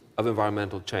problems, of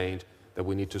environmental change that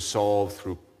we need to solve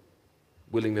through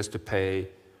willingness to pay,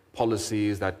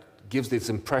 policies that gives this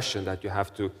impression that you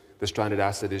have to, the stranded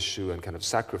asset issue and kind of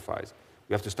sacrifice.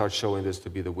 We have to start showing this to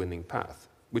be the winning path,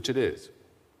 which it is.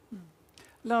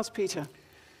 Lars Peter.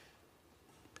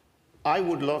 I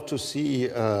would love to see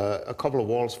a couple of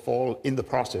walls fall in the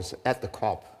process at the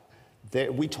COP.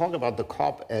 We talk about the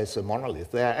COP as a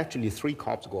monolith. There are actually 3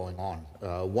 COPs going on.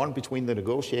 One between the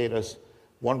negotiators,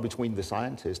 one between the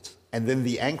scientists, and then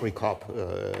the angry COP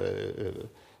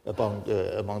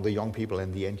among the young people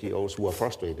and the NGOs who are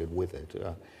frustrated with it.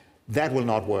 That will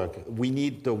not work. We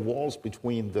need the walls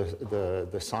between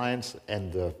the science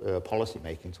and the policy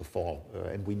making to fall,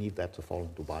 and we need that to fall in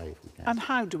Dubai if we can. And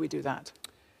how do we do that?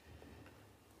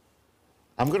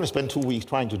 I'm going to spend 2 weeks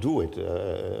trying to do it,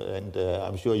 and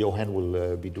I'm sure Johan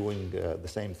will be doing the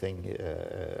same thing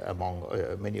among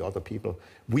many other people.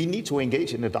 We need to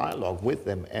engage in a dialogue with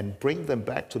them and bring them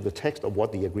back to the text of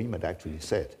what the agreement actually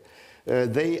said.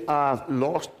 They are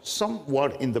lost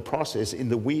somewhat in the process, in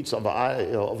the weeds of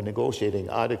negotiating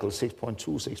Articles 6.2,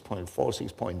 6.4,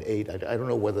 6.8. I don't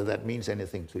know whether that means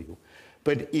anything to you.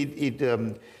 But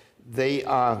they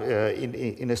are,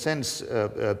 in a sense,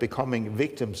 becoming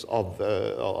victims of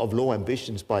low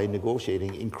ambitions by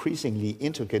negotiating increasingly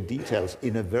intricate details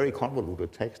in a very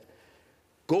convoluted text.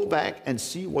 Go back and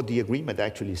see what the agreement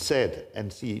actually said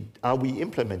and see, are we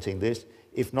implementing this?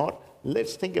 If not,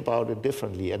 let's think about it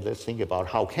differently and let's think about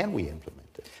how can we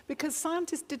implement it. Because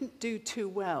scientists didn't do too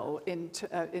well in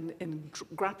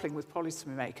grappling with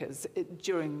policymakers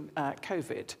during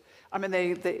COVID. I mean,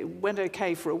 they went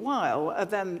okay for a while, and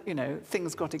then, you know,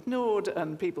 things got ignored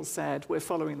and people said, we're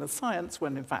following the science,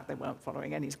 when in fact they weren't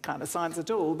following any kind of science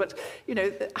at all. But, you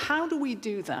know, how do we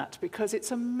do that? Because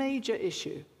it's a major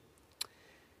issue.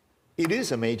 It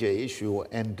is a major issue,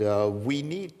 and we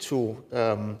need to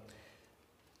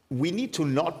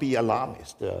not be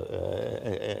alarmist,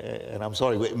 and I'm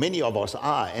sorry, many of us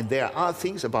are, and there are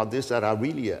things about this that are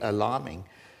really alarming.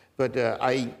 But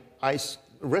I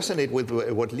resonate with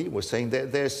what Lee was saying.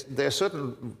 There are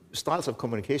certain styles of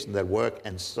communication that work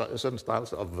and certain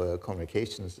styles of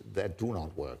communications that do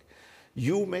not work.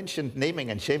 You mentioned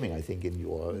naming and shaming, I think, in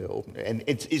your open, and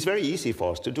it's very easy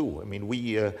for us to do. I mean,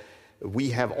 we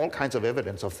have all kinds of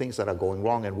evidence of things that are going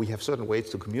wrong, and we have certain ways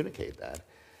to communicate that.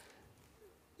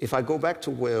 If I go back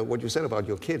to what you said about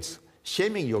your kids,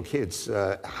 shaming your kids,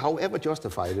 however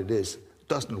justified it is,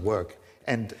 doesn't work.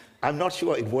 And I'm not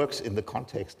sure it works in the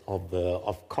context of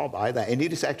COP either, and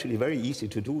it is actually very easy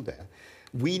to do that.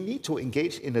 We need to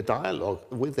engage in a dialogue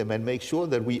with them and make sure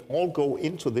that we all go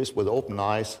into this with open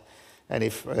eyes. And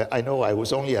if I know I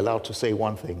was only allowed to say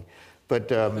one thing,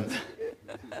 but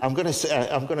I'm going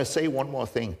to say one more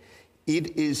thing.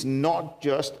 It is not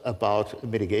just about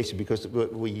mitigation, because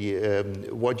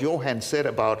what Johan said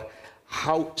about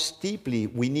how steeply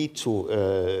we need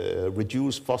to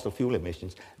reduce fossil fuel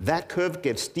emissions, that curve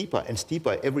gets steeper and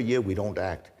steeper every year we don't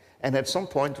act. And at some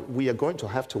point, we are going to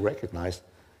have to recognize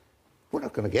we're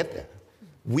not going to get there.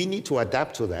 We need to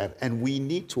adapt to that, and we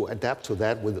need to adapt to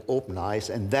that with open eyes,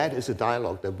 and that is a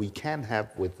dialogue that we can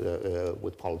have with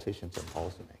politicians and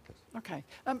policymakers. Okay.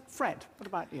 Fred, what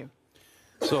about you?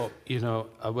 So, you know,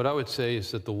 what I would say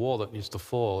is that the wall that needs to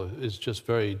fall is just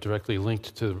very directly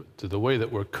linked to the way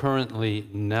that we're currently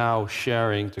now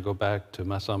sharing, to go back to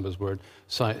Massamba's word,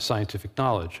 scientific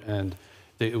knowledge. And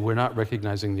we're not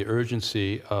recognizing the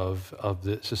urgency of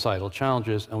the societal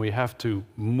challenges, and we have to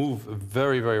move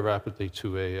very, very rapidly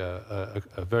to a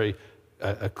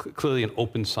clearly an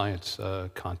open science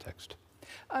context.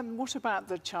 What about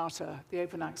the charter, the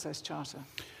Open Access Charter?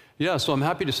 Yeah, so I'm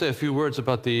happy to say a few words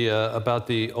about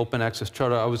the Open Access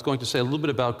Charter. I was going to say a little bit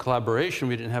about collaboration.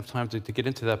 We didn't have time to get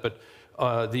into that, but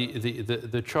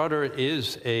the charter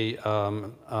is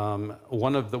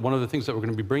one of the things that we're going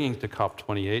to be bringing to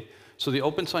COP28. So the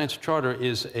Open Science Charter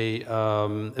is a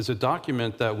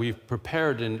document that we've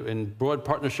prepared in broad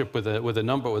partnership with a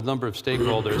number of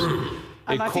stakeholders.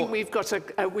 And I think we've got a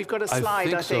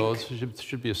slide. I think so. It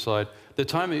should be a slide. The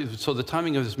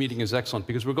timing of this meeting is excellent,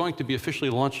 because we're going to be officially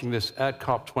launching this at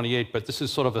COP28, but this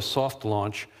is sort of a soft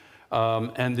launch.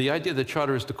 And the idea of the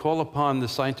charter is to call upon the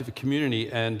scientific community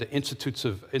and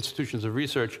institutions of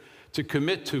research to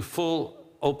commit to full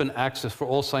open access for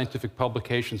all scientific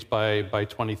publications by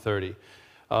 2030.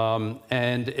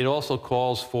 And it also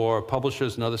calls for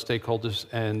publishers and other stakeholders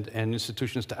and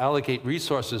institutions to allocate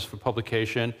resources for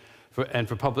publication and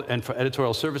for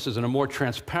editorial services in a more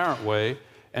transparent way,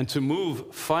 and to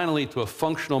move finally to a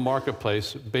functional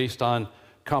marketplace based on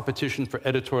competition for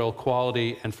editorial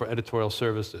quality and for editorial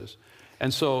services.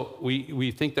 And so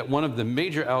we think that one of the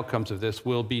major outcomes of this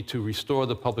will be to restore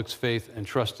the public's faith and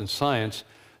trust in science.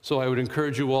 So I would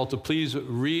encourage you all to please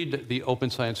read the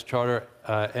Open Science Charter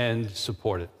and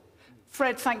support it.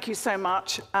 Fred, thank you so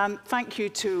much, and thank you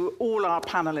to all our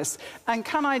panelists. And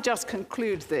can I just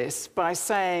conclude this by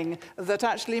saying that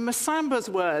actually Massamba's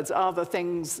words are the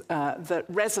things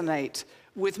that resonate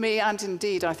with me, and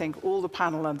indeed I think all the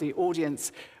panel and the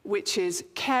audience, which is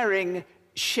caring,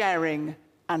 sharing,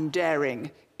 and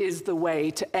daring is the way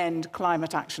to end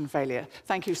climate action failure.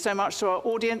 Thank you so much to our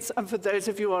audience, and for those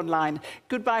of you online,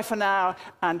 goodbye for now,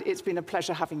 and it's been a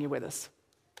pleasure having you with us.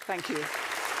 Thank you.